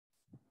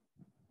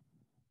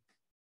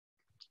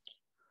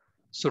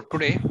So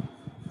today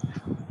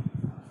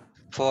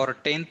for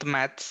 10th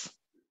maths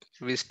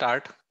we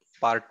start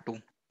part 2.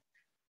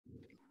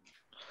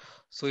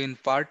 So in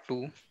part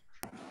 2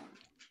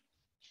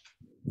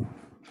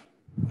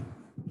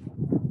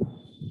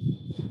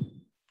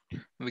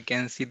 we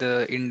can see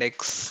the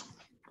index.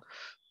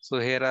 So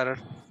here are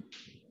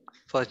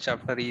first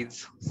chapter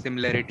is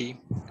similarity,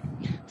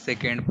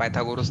 second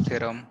Pythagoras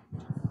theorem,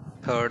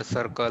 third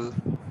circle,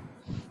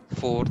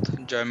 fourth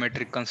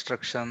geometric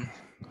construction,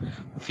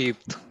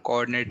 fifth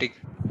coordinate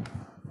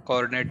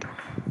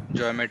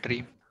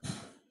geometry,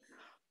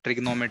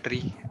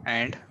 trigonometry,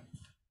 and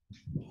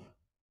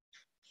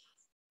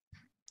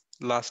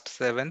last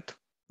seventh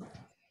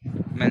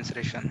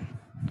mensuration.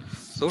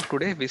 So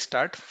today we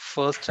start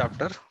first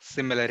chapter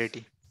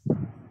similarity.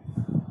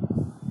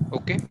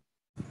 Okay,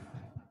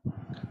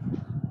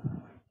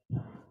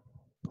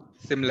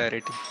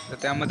 similarity. तर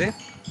त्यामध्ये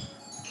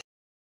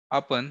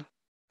आपण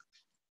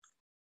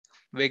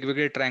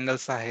वेगवेगळे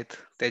triangles आहेत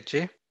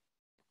त्याचे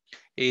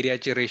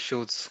एरियाचे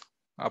ratios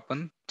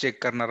आपण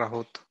check करणार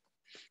आहोत.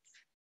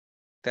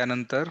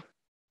 त्यानंतर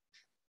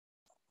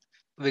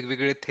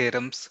वेगवेगळे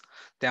थेरम्स,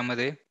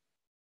 त्यामध्ये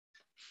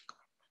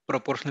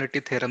प्रोपोर्शनॅलिटी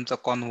थेरमचा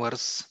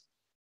कॉन्व्हर्स,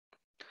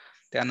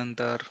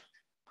 त्यानंतर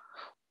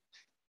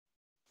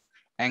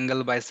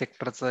अँगल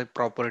बायसेक्टरचा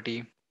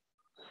प्रॉपर्टी,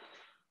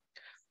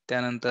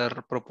 त्यानंतर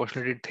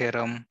proportionality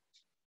theorem,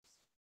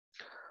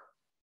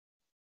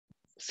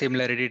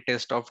 similarity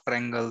taste of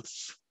triangles,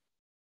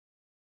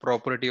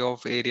 property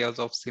of areas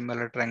of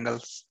similar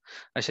triangles,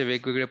 असे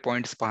वेगवेगळे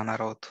पॉइंट्स पाहणार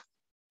आहोत.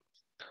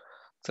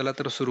 चला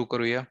तर सुरू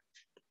करूया.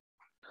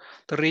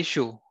 तर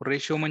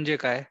रेशो म्हणजे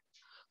काय?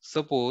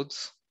 सपोज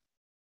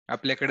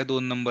आपल्याकडे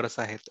दोन नंबर्स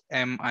आहेत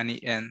m आणि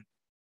n.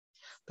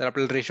 तर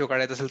आपल्याला रेशो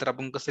काढायचा असेल तर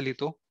आपण कसं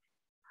लिहितो?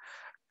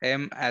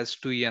 m as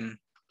to n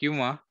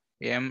किंवा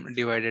m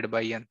divided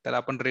by n, त्याला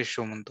आपण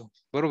रेशो म्हणतो,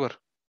 बरोबर.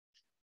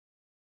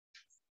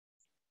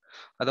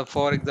 आता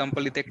फॉर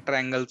एक्झाम्पल इथे एक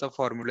ट्रायंगलचा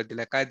फॉर्म्युला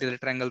दिलाय. काय दिलाय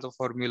ट्रायंगलचा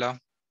formula?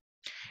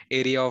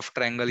 Area of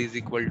triangle is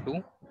equal to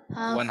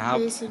one half half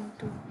base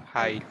into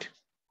height.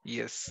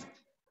 Yes.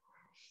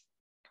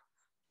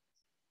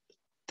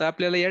 तर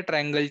आपल्याला या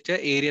ट्रायंगलच्या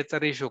एरियाचा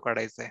रेशो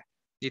काढायचा आहे.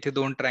 इथे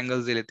दोन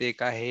ट्रायंगल्स दिलेत.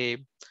 एक आहे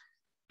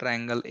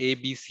ट्रायंगल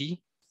ABC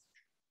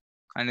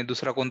आणि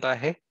दुसरा कोणता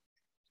आहे?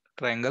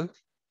 Triangle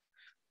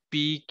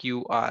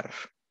PQR.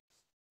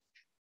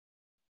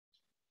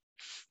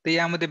 तर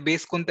यामध्ये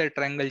बेस कोणत्या आहे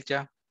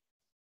ट्रायंगलच्या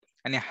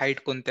आणि हाईट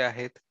कोणत्या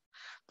आहेत?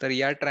 तर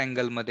या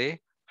ट्रायंगल मध्ये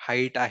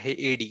हाईट आहे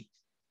AD,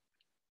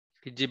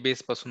 की जी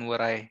बेस पासून वर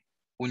आहे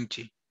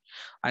उंची,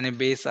 आणि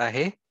बेस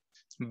आहे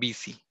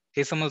BC.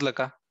 हे समजलं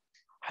का?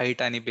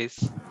 हाईट आणि बेस.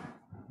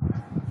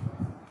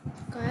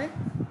 काय?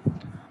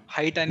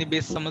 हाईट आणि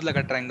बेस समजला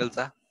का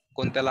ट्रायंगलचा?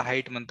 कोणत्याला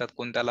हाईट म्हणतात,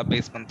 कोणत्याला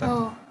बेस म्हणतात?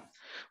 हो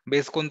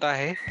बेस कोणता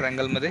आहे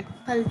ट्रायंगल मध्ये?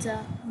 खालचा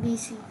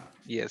BC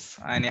येस.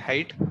 आणि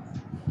हाईट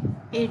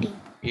AD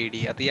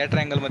AD. आता या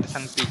ट्रायंगल मध्ये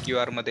सांग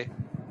PQR मध्ये.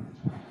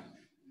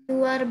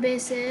 QR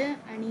बेस आहे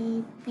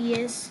आणि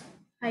PS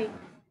हाईट.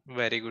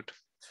 Very good.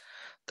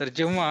 तर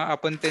जेव्हा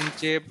आपण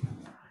त्यांचे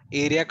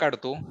एरिया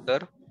काढतो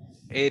तर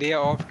एरिया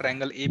ऑफ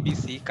ट्रायंगल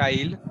ABC काय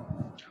येईल?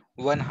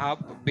 One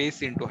half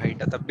base into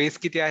height. आता बेस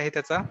किती आहे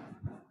त्याचा?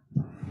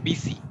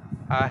 BC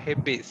हा आहे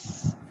बेस,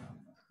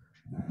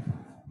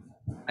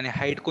 आणि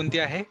हाईट कोणती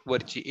आहे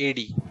वरची?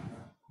 AD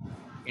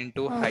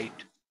इंटू हो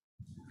हाईट.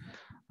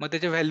 मग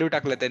त्याच्या व्हॅल्यू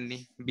टाकल्या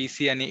त्यांनी,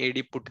 BC आणि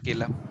AD पुट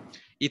केला.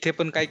 इथे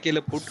पण काय केलं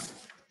पुट?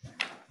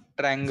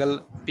 ट्रायंगल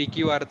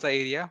PQR चा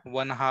area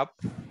one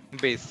half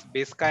base.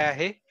 Base काय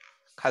आहे?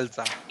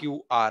 खालचा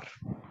QR.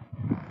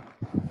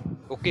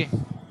 ओके.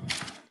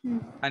 हम्म.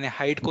 आणि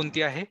हाईट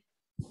कोणती आहे?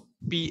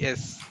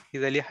 PS. ही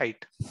झाली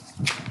हाईट.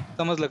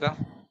 समजलं का?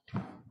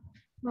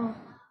 हो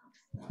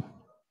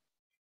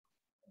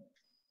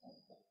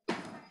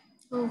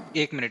हो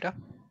एक मिनिट हा.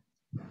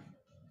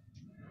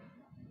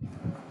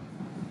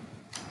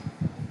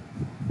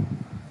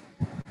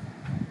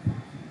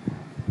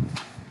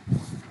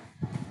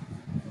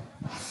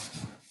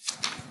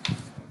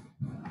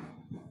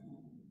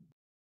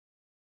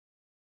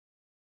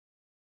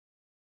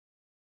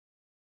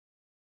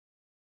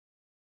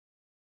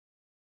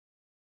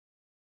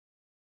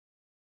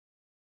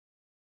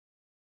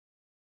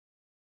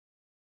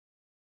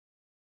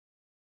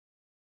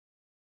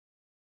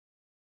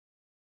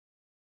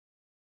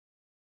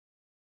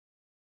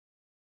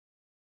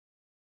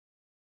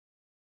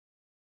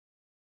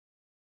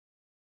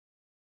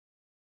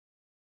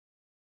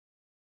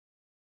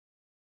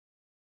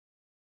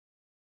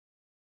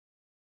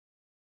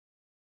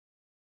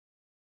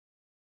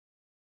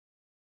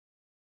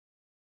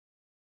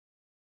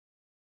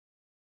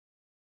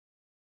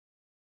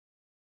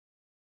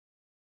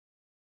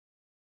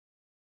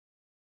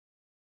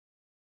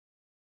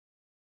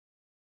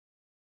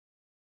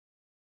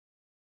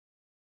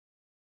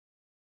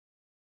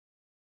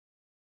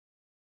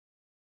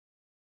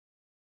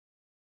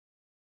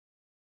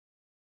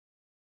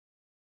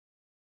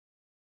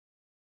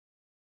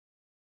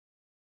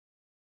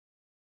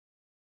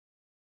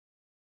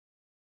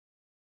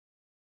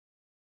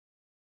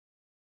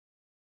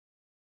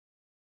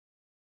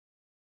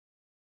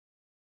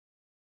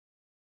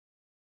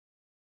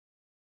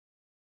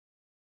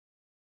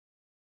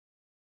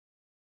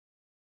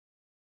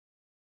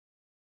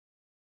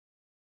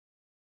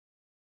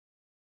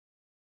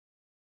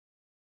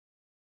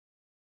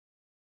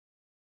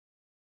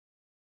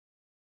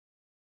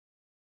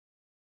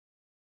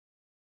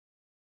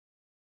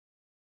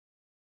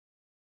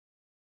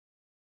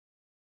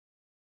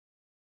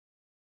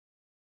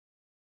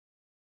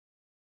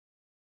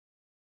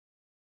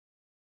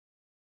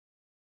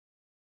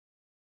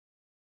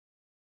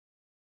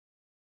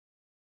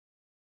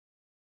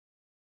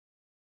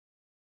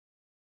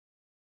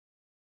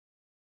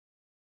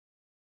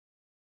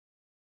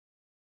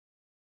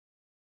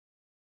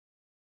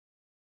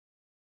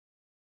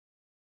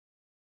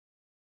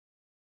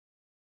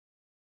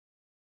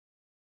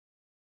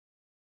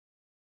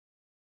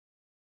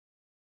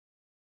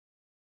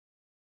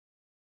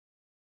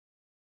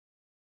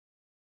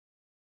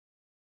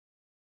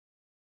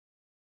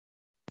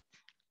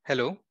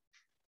 हॅलो.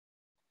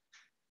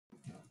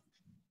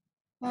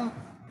 हा.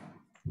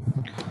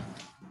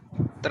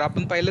 तर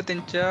आपण पाहिलं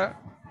त्यांच्या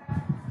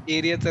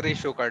एरियाचा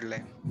रेशो काढलाय.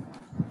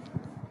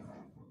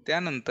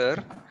 त्यानंतर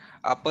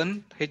आपण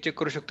हे चेक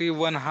करू शकतो की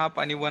 1/2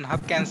 आणि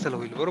 1/2 कॅन्सल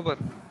होईल, बरोबर?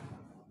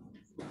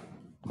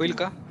 होईल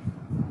का?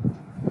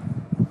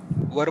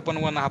 वर पण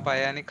 1/2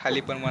 आहे आणि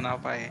खाली पण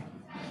 1/2 आहे.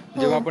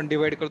 हो. जेव्हा आपण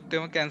डिवाइड करतो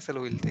तेव्हा कॅन्सल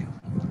होईल ते.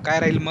 काय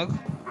राहील मग?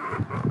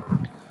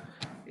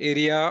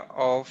 Area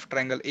of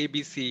triangle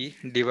ABC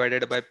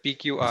divided by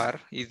PQR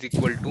is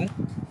equal to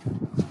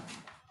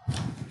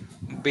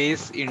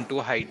base into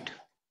height.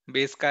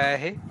 Base काय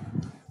आहे?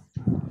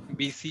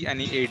 BC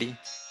आणि AD.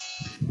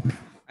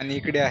 आणि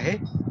इकडे आहे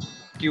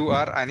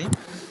QR आणि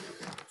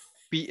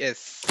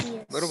PS,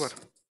 बरोबर?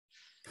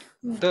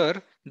 येस. तर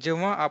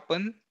जेव्हा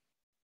आपण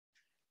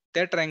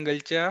त्या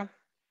ट्रायंगलच्या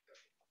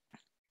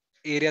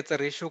एरियाचा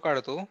रेशो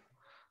काढतो,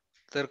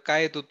 तर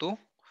काय येतो तो?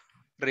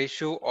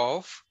 Ratio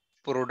of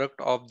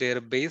product of their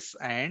base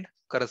and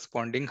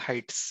corresponding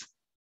heights.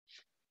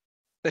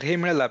 तर हे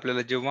मिळालं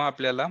आपल्याला. जेव्हा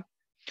आपल्याला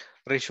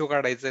रेशो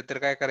काढायचा आहे तर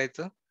काय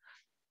करायचं?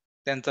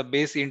 त्यांचा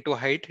base into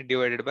height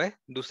divided by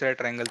दुसऱ्या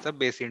ट्रायंगलचा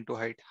बेस इंटू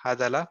हाईट. हा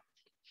झाला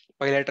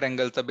पहिल्या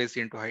ट्रायंगलचा base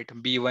into height,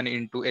 B1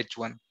 into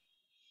H1.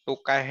 तो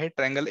काय आहे?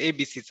 ट्रायंगल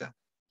ABCचा.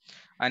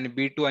 आणि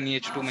B2 आणि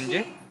H2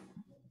 म्हणजे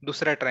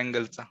दुसऱ्या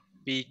ट्रायंगलचा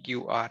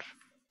PQR,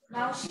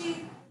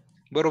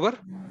 बरोबर?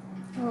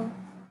 हो.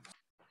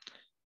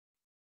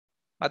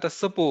 आता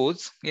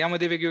सपोज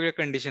यामध्ये वेगवेगळ्या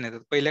कंडिशन येतात.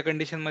 पहिल्या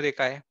कंडिशन मध्ये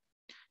काय,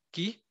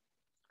 की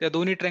त्या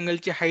दोन्ही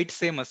ट्रायंगलची हाईट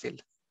सेम असेल.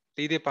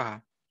 ते इथे पहा,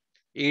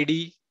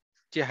 AD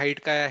ची हाईट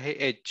काय आहे?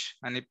 H,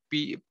 आणि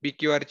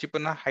PQR ची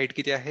पण हाईट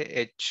किती आहे?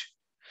 H.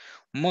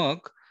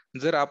 मग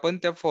जर आपण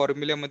त्या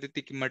फॉर्म्युल्यामध्ये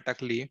ती किंमत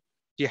टाकली,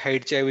 की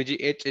हाईटच्या ऐवजी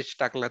HH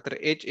टाकला, तर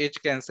HH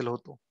कॅन्सल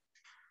होतो.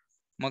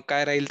 मग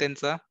काय राहील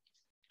त्यांचा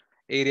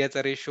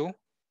एरियाचा रेशो?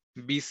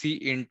 BC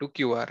into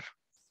QR.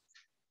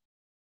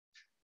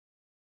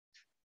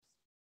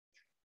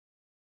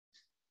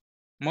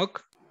 मग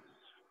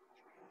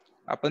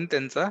आपण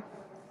त्यांचा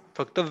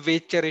फक्त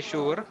वेजच्या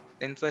रेशोवर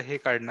त्यांचा हे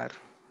काढणार,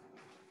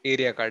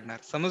 एरिया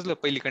काढणार. समजलं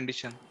पहिली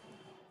कंडिशन?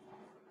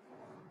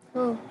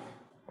 हो.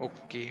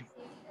 ओके,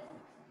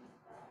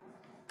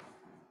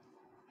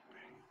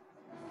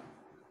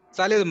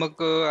 चालेल.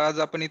 मग आज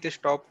आपण इथे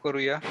स्टॉप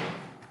करूया.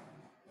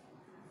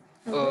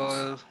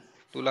 हो.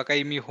 तुला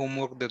काही मी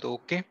होमवर्क देतो.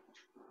 ओके.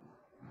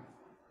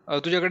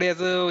 तुझ्याकडे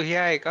याचं हे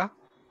आहे का,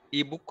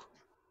 ई बुक?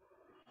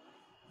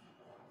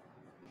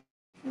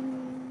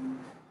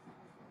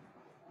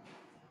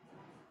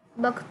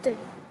 बघते.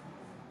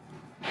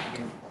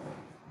 ओके.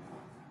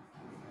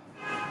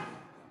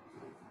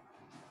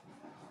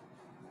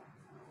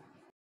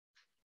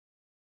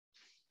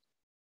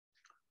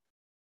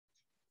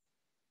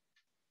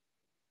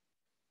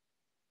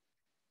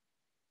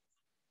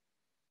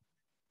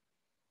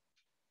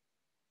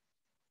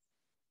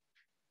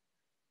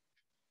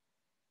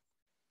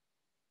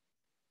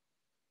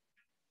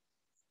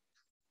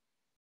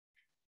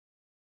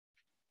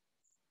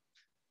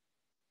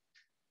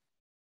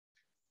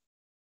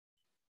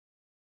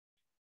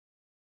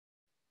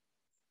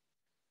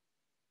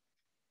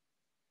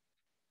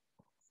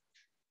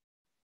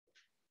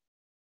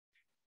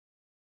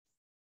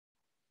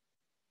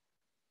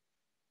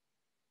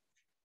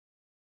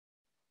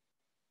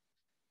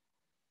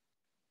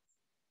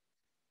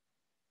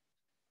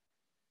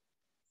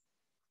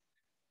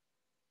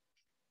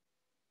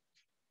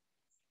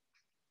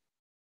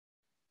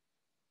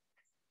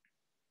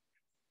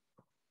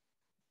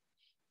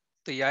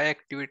 तर या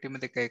ऍक्टिव्हिटी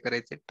मध्ये काय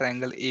करायचंय?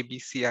 ट्रायंगल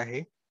ABC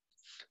आहे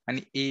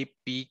आणि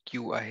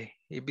APQ आहे.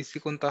 ABC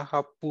कोणता?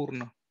 हा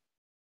पूर्ण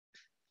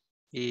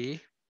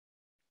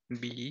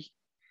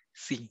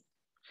ABC.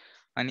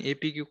 आणि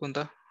APQ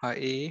कोणता? हा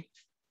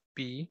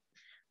AP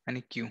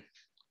आणि Q.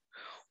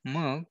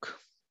 मग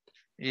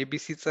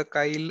ABC चा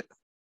काय येईल?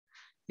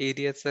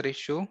 एरियाचा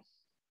रेशो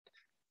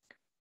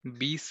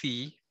BC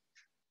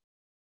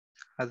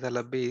हा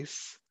झाला बेस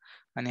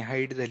आणि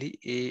हाईट झाली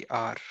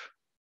AR.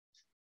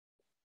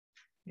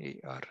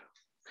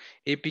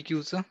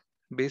 APQ चा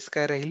बेस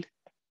काय राहील?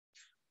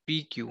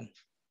 PQ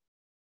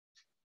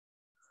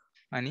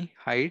आणि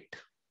हाईट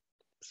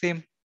सेम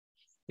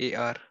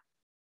AR,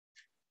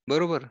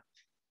 बरोबर?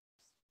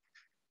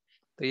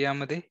 तर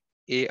यामध्ये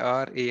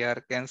AR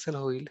कॅन्सल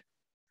होईल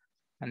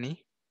आणि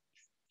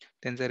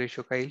त्यांचा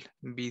रेशो काय येईल?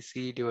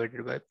 BC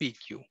divided by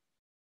PQ.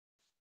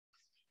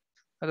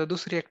 आता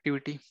दुसरी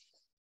ऍक्टिव्हिटी,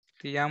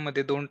 तर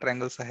यामध्ये दोन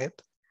ट्रायंगल्स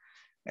आहेत,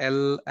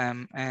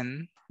 LMN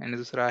आणि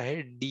दुसरा आहे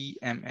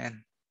DMN,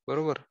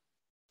 बरोबर?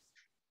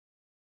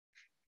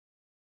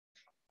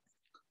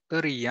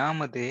 तर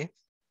यामध्ये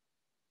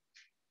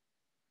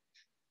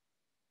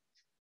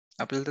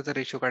आपल्याला त्याचा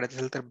रेशो काढायचा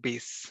असेल तर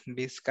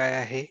बेस काय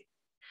आहे?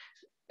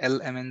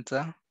 LMN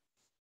चा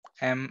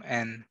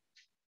MN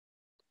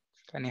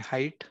आणि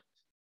हाईट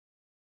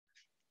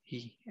ही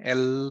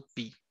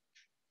LP,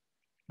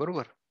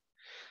 बरोबर?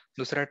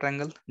 दुसरा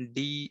ट्रायंगल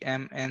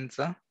DMN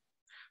चा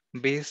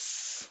बेस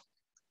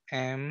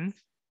MN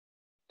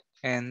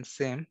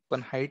सेम,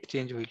 पण हाईट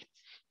चेंज होईल.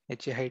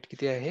 याची हाईट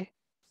किती आहे?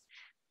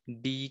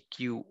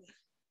 DQ.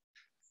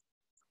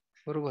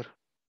 बरोबर.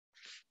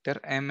 तर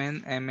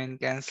MN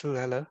कॅन्सल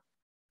झालं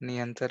आणि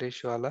यांचा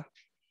रेशो आला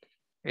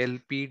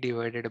LP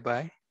डिवायडेड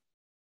बाय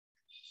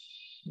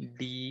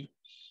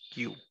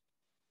DQ.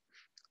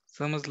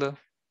 समजलं?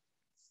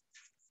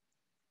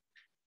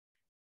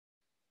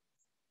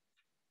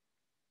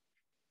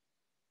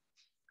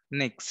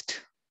 Next,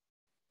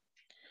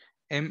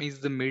 M is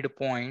the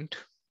midpoint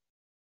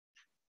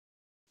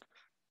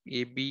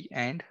AB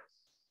and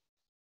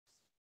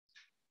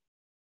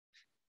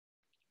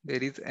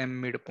there is M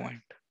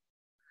midpoint.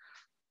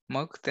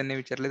 मग त्यांनी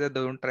विचारले त्या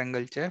दोन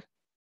ट्रायंगलच्या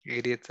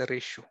एरियाचा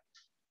रेशो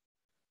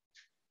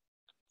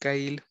काय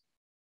येईल?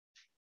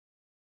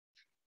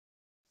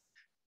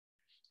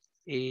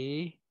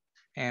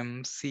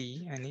 AMC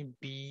आणि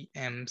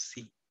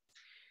BMC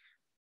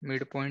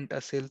मिड पॉइंट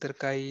असेल तर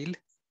काय येईल?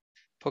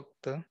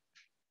 फक्त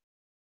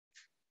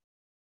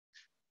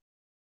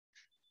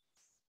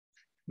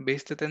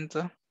बेस तर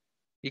त्यांचा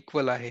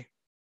इक्वल आहे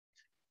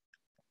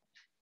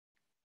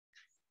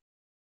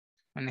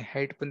आणि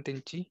हाईट पण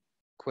त्यांची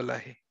इक्वल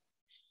आहे.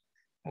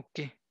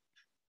 ओके.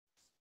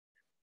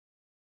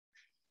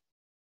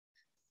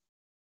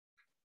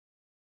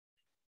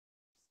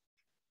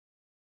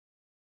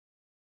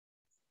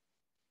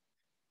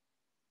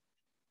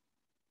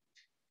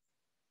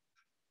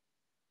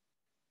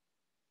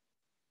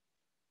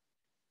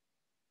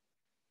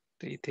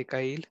 तर इथे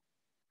काय येईल?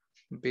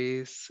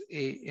 Base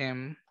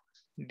AM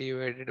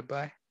divided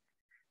by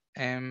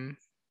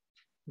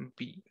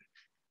MB.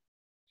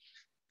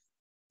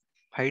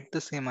 Height तर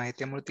सेम आहे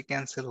त्यामुळे ते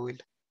कॅन्सल होईल.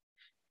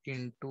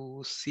 Into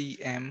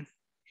CM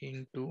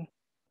into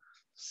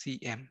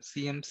CM.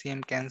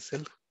 CM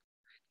cancel.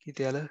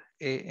 किती आलं?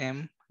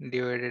 AM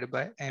divided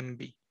by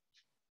MB.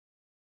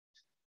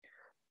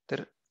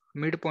 तर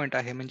मिड पॉइंट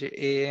आहे म्हणजे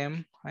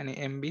AM आणि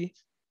MB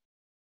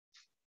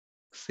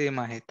सेम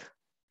आहेत.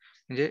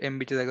 म्हणजे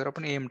MB च्या जागेवर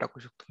आपण AM टाकू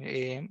शकतो.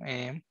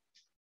 AM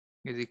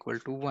is equal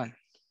to 1.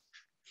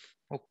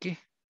 Okay.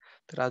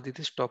 तर आज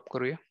इथे स्टॉप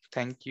करूया.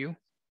 Thank you.